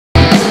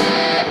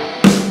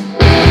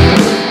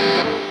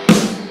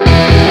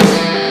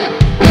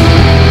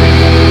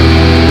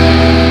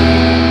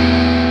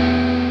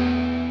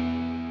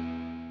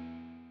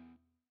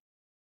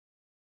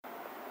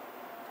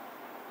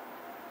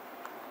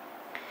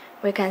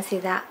we can see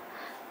that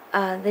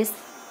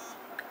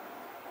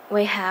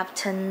we have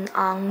turned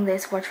on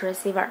this watch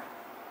receiver,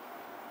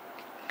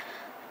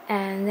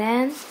 and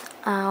then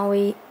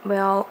we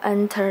will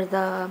enter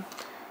the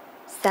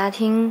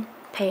setting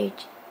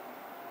page.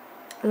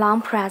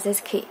 Long press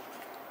this key.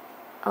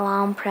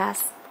 Long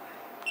press.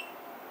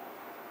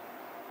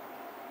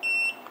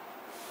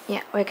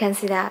 Yeah, we can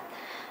see that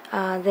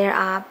there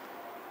are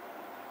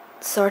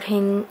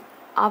 13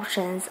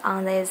 options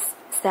on this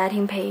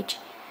setting page.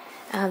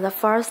 The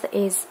first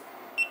is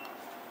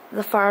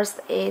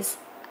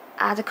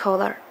add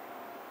color,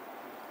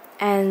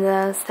 and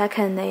the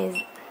second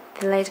is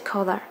delete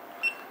color,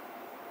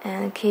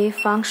 and key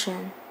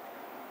function.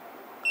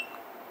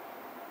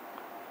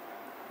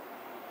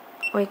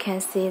 We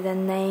can see the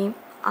name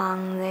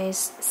on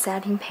this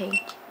setting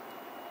page.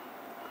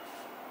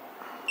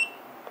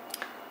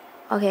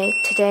 Okay,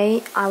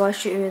 today I will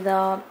show you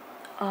the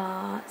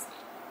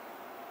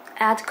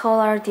add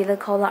color, delete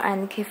color,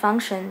 and key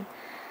function.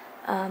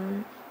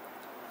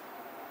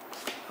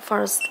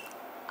 First,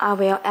 I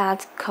will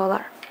add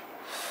color.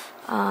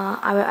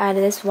 I will add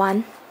this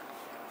one,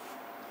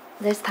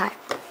 this type.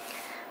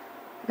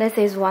 This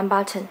is one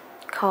button,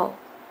 call.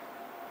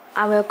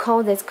 I will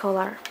call this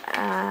color,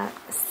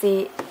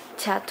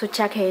 to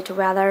check it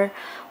whether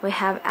we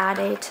have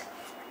added.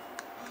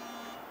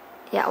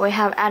 Yeah, we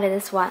have added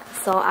this one,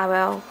 so I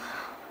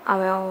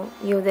will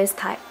use this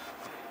type.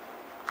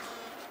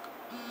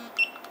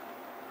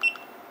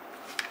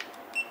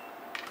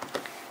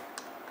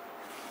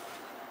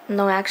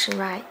 No action,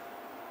 right?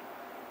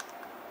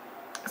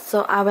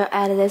 So I will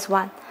add this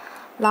one.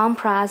 Long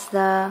press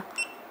the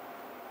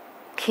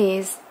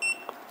keys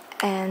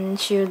and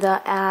choose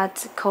the add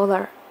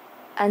color.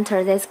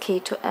 Enter this key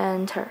to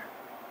enter.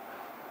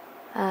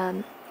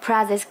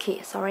 Press this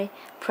key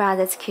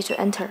to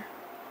enter.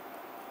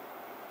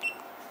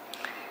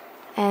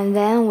 And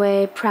then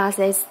we press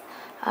this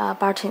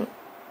button.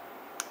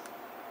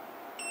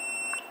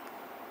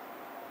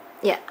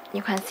 Yeah,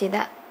 you can see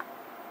that.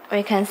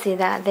 We can see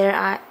that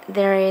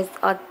there is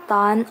a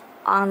done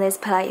on this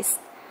place.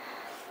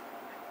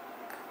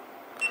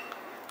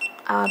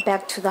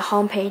 Back to the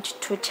home page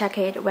to check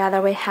it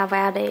whether we have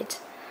added.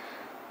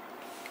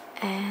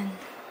 And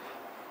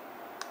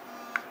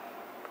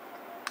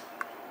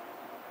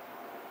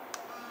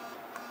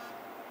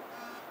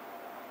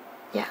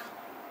yeah,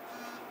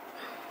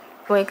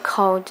 we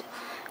called,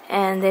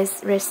 and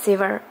this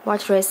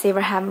watch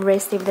receiver have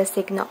received the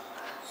signal.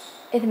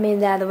 It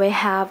means that we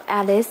have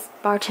added this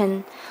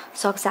button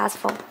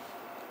successful.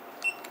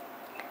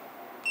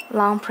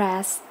 Long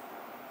press,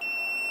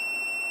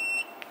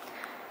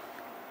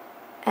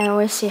 and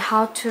we see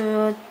how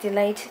to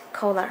delete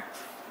color.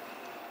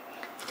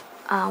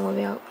 We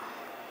will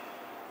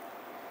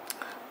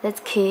this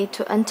key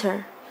to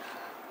enter.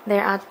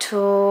 There are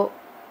two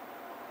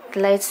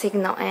delete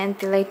signal and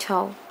delete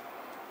all.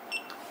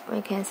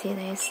 We can see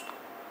this.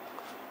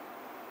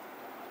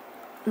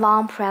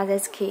 Long press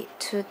this key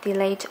to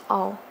delete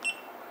all.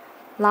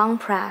 Long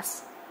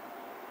press.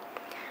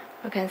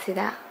 We can see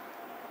that.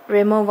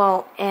 Remove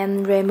all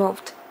and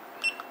removed.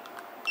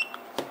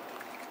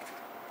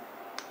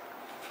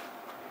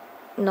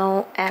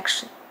 No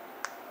action.